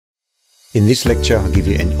In this lecture, I'll give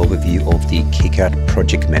you an overview of the KiCad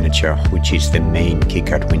Project Manager, which is the main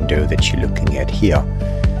KiCad window that you're looking at here.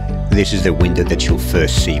 This is the window that you'll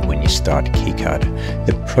first see when you start KiCad.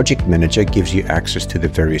 The Project Manager gives you access to the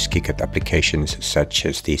various KiCad applications such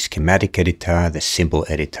as the Schematic Editor, the Symbol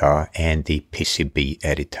Editor, and the PCB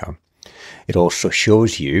Editor. It also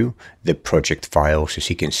shows you the project files. As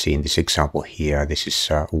you can see in this example here, this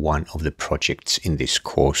is one of the projects in this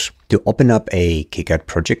course. To open up a KiCad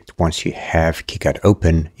project, once you have KiCad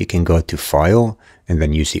open, you can go to File and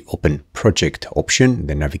then use the Open Project option,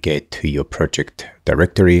 then navigate to your project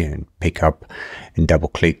directory and pick up and double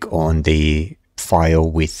click on the file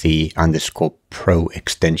with the _pro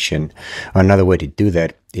extension. Another way to do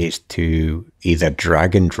that is to either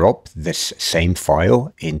drag and drop this same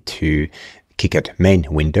file into KiCad main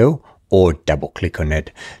window or double click on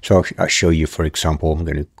it. So I'll show you, for example, I'm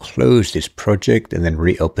going to close this project and then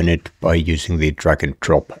reopen it by using the drag and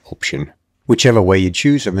drop option. Whichever way you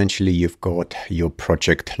choose, eventually you've got your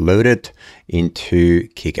project loaded into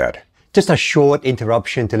KiCad. Just a short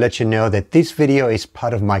interruption to let you know that this video is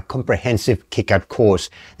part of my comprehensive KiCad course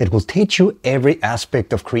that will teach you every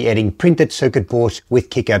aspect of creating printed circuit boards with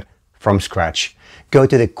KiCad from scratch. Go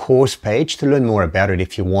to the course page to learn more about it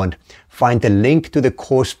if you want. Find the link to the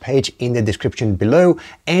course page in the description below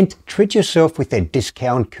and treat yourself with a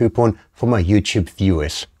discount coupon for my YouTube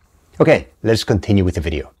viewers. Okay, let's continue with the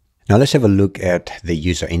video. Now let's have a look at the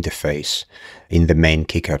user interface in the main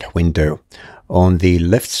KiCad window. On the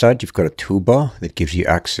left side, you've got a toolbar that gives you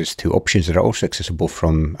access to options that are also accessible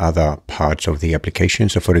from other parts of the application.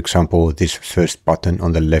 So for example, this first button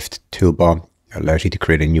on the left toolbar allows you to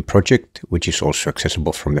create a new project, which is also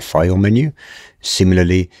accessible from the File menu.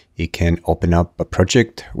 Similarly, you can open up a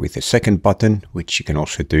project with a second button, which you can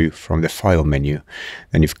also do from the File menu.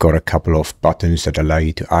 Then you've got a couple of buttons that allow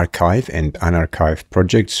you to archive and unarchive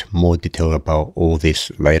projects. More detail about all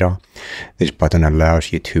this later. This button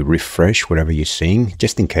allows you to refresh whatever you're seeing,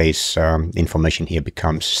 just in case information here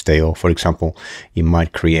becomes stale. For example, you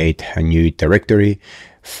might create a new directory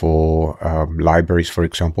for libraries, for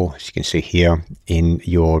example, as you can see here in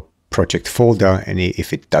your project folder, and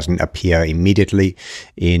if it doesn't appear immediately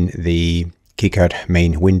in the KiCad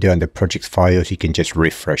main window and the project files, you can just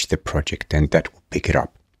refresh the project and that will pick it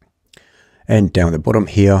up. And down the bottom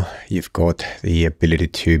here, you've got the ability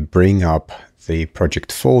to bring up the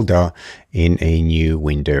project folder in a new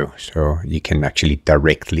window, so you can actually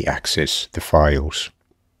directly access the files.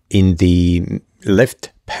 In the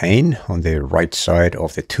left pane on the right side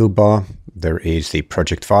of the toolbar, there is the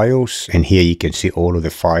project files, and here you can see all of the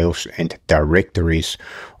files and directories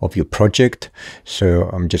of your project. So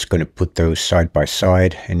I'm just going to put those side by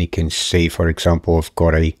side, and you can see, for example, I've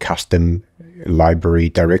got a custom library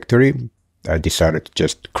directory. I decided to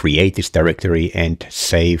just create this directory and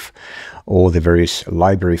save all the various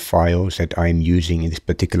library files that I'm using in this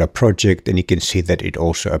particular project, and you can see that it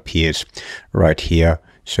also appears right here,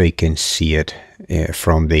 so you can see it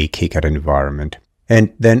from the KiCad environment.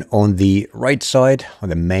 And then on the right side, on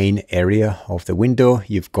the main area of the window,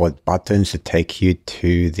 you've got buttons that take you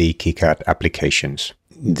to the KiCad applications.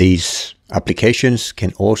 These applications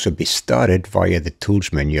can also be started via the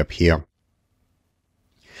Tools menu up here.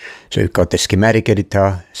 So you've got the Schematic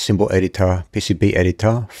Editor, Symbol Editor, PCB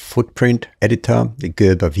Editor, Footprint Editor, the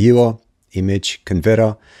Gerber Viewer, Image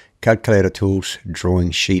Converter, Calculator Tools,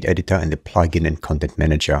 Drawing Sheet Editor, and the Plugin and Content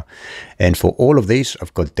Manager. And for all of these,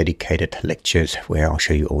 I've got dedicated lectures where I'll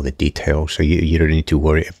show you all the details, so you don't need to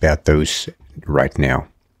worry about those right now.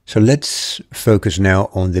 So let's focus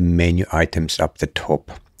now on the menu items up the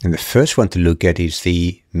top. And the first one to look at is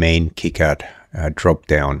the main KiCad drop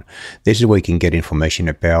down. This is where you can get information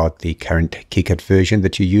about the current KiCad version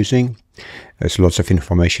that you're using. There's lots of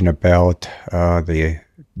information about the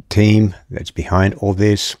team that's behind all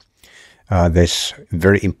this. There's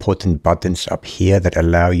very important buttons up here that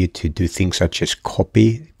allow you to do things such as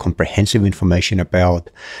copy comprehensive information about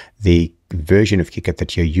the version of KiCad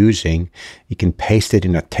that you're using. You can paste it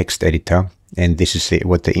in a text editor, and this is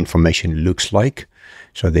what the information looks like.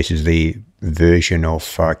 So this is the version of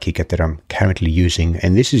KiCad that I'm currently using,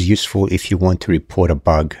 and this is useful if you want to report a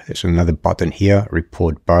bug. There's another button here,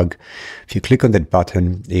 Report Bug. If you click on that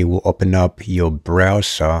button, it will open up your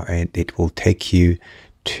browser and it will take you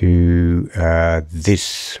to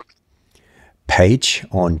this page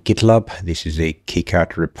on GitLab. This is a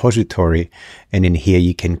KiCad repository, and in here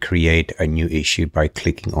you can create a new issue by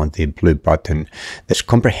clicking on the blue button. There's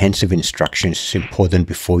comprehensive instructions. It's important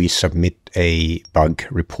before you submit a bug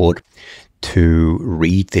report to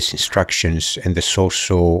read these instructions, and there's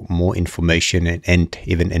also more information and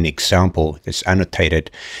even an example that's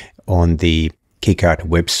annotated on the KiCad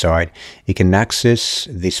website, you can access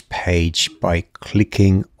this page by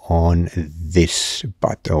clicking on this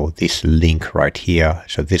button or this link right here.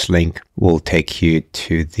 So this link will take you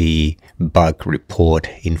to the bug report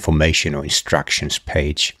information or instructions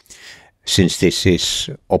page. Since this is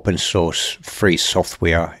open source free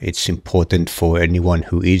software, it's important for anyone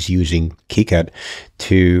who is using KiCad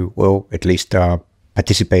to, well, at least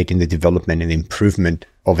participate in the development and improvement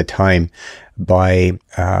over time by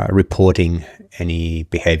reporting any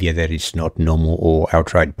behavior that is not normal or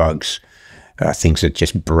outright bugs, things that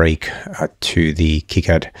just break to the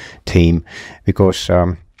KiCad team. Because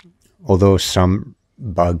although some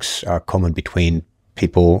bugs are common between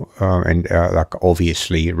people and like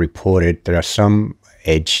obviously reported, there are some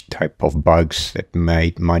edge type of bugs that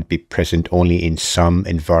might be present only in some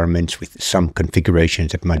environments with some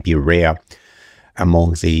configurations that might be rare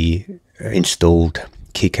among the installed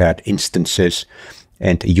KiCad instances.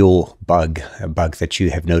 And your bug, a bug that you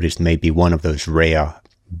have noticed, may be one of those rare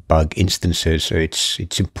bug instances. So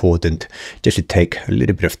it's important just to take a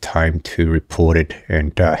little bit of time to report it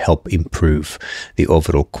and help improve the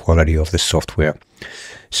overall quality of the software.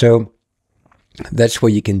 So that's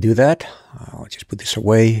where you can do that. I'll just put this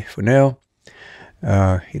away for now.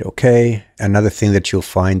 Hit OK. Another thing that you'll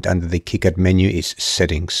find under the KiCad menu is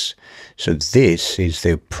settings. So this is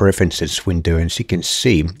the preferences window, and as you can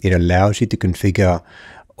see, it allows you to configure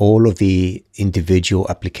all of the individual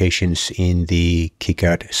applications in the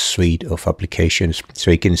KiCad suite of applications.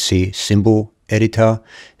 So you can see symbol editor,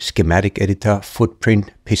 schematic editor,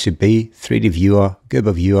 footprint, PCB, 3D viewer,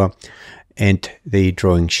 Gerber viewer, and the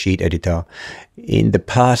drawing sheet editor. In the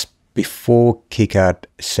past, before KiCad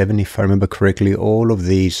 7, if I remember correctly, all of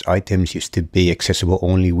these items used to be accessible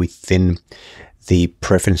only within the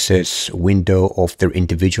preferences window of their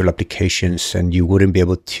individual applications, and you wouldn't be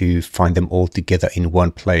able to find them all together in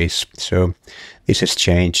one place. So this has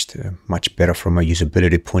changed much better from a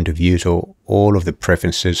usability point of view. So all of the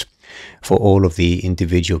preferences for all of the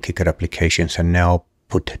individual KiCad applications are now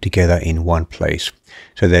put together in one place.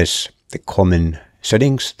 So there's the common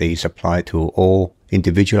settings. These apply to all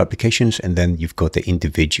individual applications, and then you've got the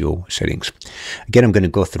individual settings. Again, I'm going to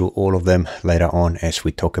go through all of them later on as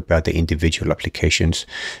we talk about the individual applications.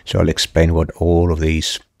 So I'll explain what all of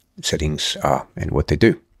these settings are and what they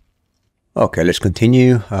do. Okay, let's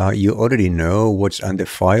continue. You already know what's under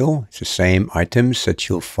file. It's the same items that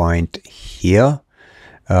you'll find here.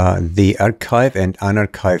 The archive and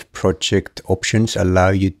unarchive project options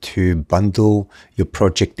allow you to bundle your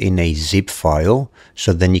project in a zip file,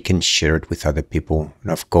 so then you can share it with other people.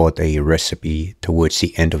 And I've got a recipe towards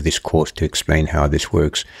the end of this course to explain how this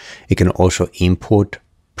works. You can also import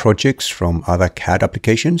projects from other CAD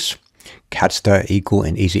applications. CADStar, Eagle,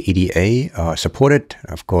 and Easy EDA are supported.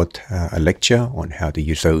 I've got a lecture on how to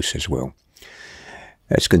use those as well.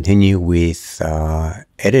 Let's continue with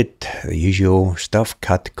edit, the usual stuff,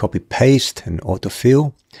 cut, copy, paste, and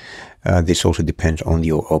autofill. This also depends on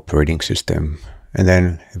your operating system. And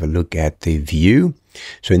then have a look at the view.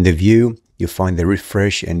 So in the view, you find the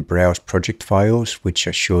refresh and browse project files, which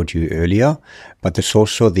I showed you earlier, but there's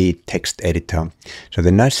also the text editor. So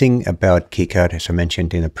the nice thing about KiCad, as I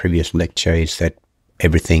mentioned in a previous lecture, is that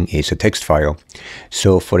everything is a text file.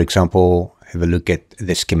 So for example, have a look at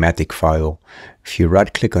the schematic file. If you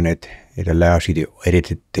right click on it, it allows you to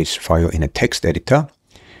edit this file in a text editor.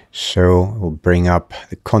 So we'll bring up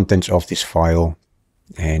the contents of this file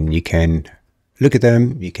and you can look at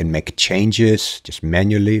them. You can make changes just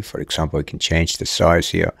manually. For example, you can change the size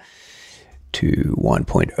here to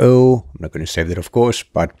 1.0. I'm not going to save that, of course,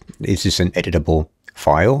 but this is an editable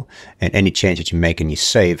file, and any change that you make and you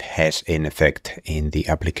save has an effect in the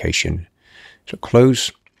application. So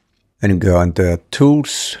close. And go under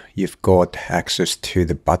Tools. You've got access to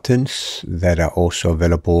the buttons that are also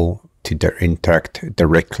available to interact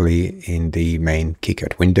directly in the main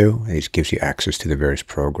KiCad window. This gives you access to the various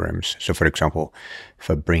programs. So for example, if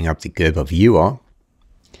I bring up the Gerber viewer,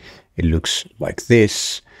 it looks like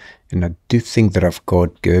this. And I do think that I've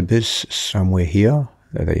got Gerbers somewhere here.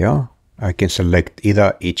 There they are. I can select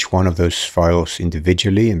either each one of those files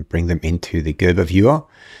individually and bring them into the Gerber viewer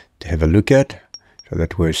to have a look at. So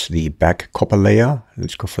that was the back copper layer.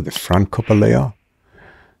 Let's go for the front copper layer.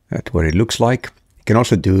 That's what it looks like. You can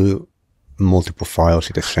also do multiple files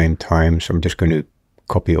at the same time. So I'm just going to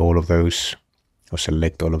copy all of those, or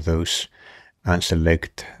select all of those, and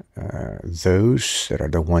select those that I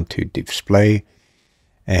don't want to display,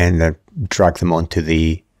 and drag them onto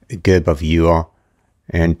the Gerber viewer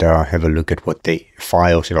and have a look at what the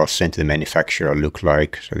files that are sent to the manufacturer look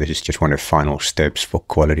like. So this is just one of the final steps for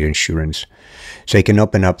quality assurance. So you can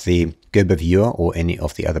open up the Gerber Viewer or any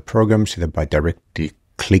of the other programs, either by directly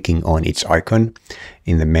clicking on its icon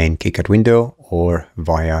in the main KiCad window or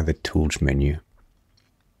via the Tools menu.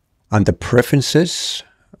 Under Preferences,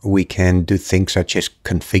 we can do things such as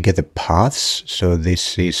configure the paths. So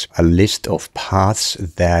this is a list of paths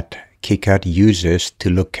that KiCad uses to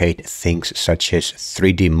locate things such as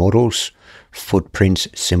 3D models, footprints,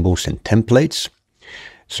 symbols, and templates.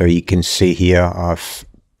 So you can see here I've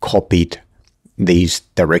copied these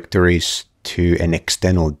directories to an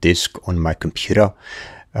external disk on my computer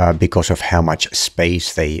because of how much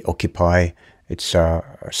space they occupy. It's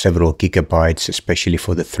several gigabytes, especially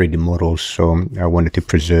for the 3D models. So I wanted to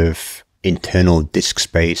preserve internal disk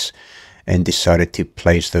space and decided to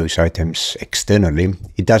place those items externally.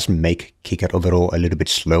 It does make KiCad overall a little bit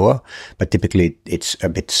slower, but typically it's a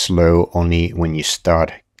bit slow only when you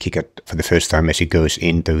start KiCad for the first time, as it goes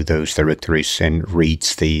into those directories and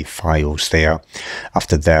reads the files there.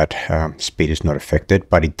 After that, speed is not affected,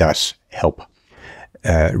 but it does help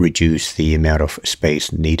reduce the amount of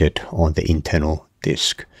space needed on the internal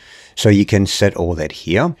disk. So you can set all that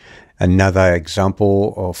here. Another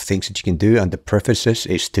example of things that you can do under Preferences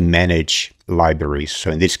is to manage libraries. So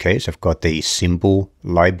in this case, I've got the symbol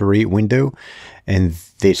library window, and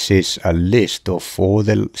this is a list of all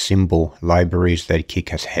the symbol libraries that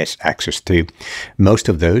KiCad has access to. Most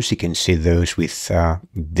of those, you can see those with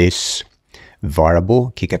this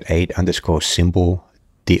variable, KiCad 8_symbol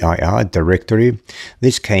dir directory.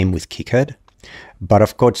 This came with KiCad, but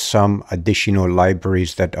I've got some additional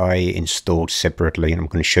libraries that I installed separately, and I'm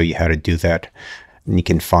going to show you how to do that. And you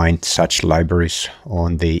can find such libraries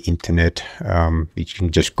on the internet. You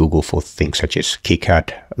can just Google for things such as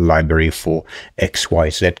KiCad library for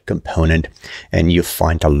XYZ component, and you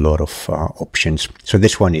find a lot of options. So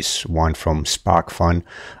this one is one from SparkFun.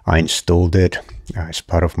 I installed it as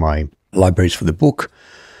part of my libraries for the book.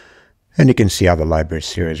 And you can see other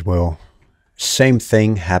libraries here as well. Same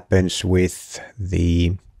thing happens with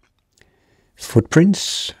the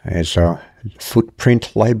footprints as a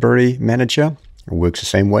footprint library manager. It works the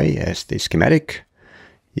same way as the schematic.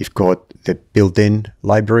 You've got the built-in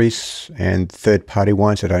libraries and third-party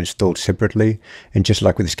ones that are installed separately. And just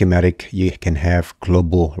like with the schematic, you can have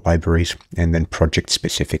global libraries and then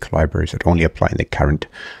project-specific libraries that only apply in the current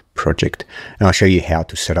project. And I'll show you how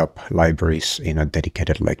to set up libraries in a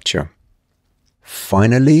dedicated lecture.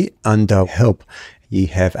 Finally, under Help, you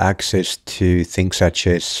have access to things such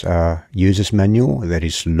as user's manual that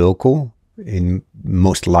is local.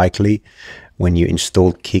 Most likely, when you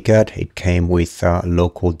installed KiCad, it came with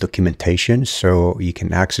local documentation. So you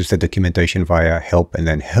can access the documentation via Help and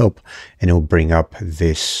then Help, and it will bring up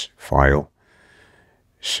this file.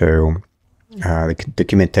 So the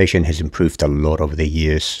documentation has improved a lot over the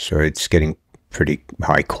years. So it's getting pretty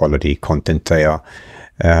high quality content there.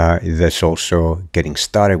 There's also getting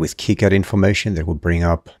started with KiCad information that will bring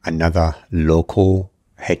up another local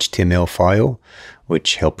HTML file,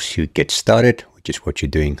 which helps you get started, which is what you're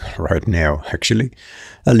doing right now, actually.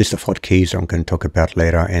 A list of hotkeys I'm going to talk about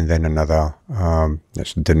later, and then another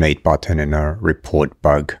there's a donate button and a report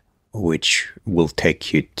bug, which will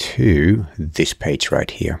take you to this page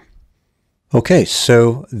right here. Okay,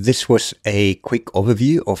 so this was a quick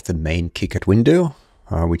overview of the main KiCad window,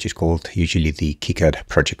 which is called usually the KiCad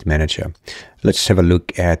Project Manager. Let's have a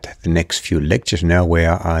look at the next few lectures now,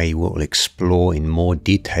 where I will explore in more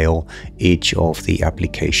detail each of the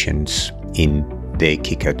applications in the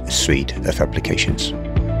KiCad suite of applications.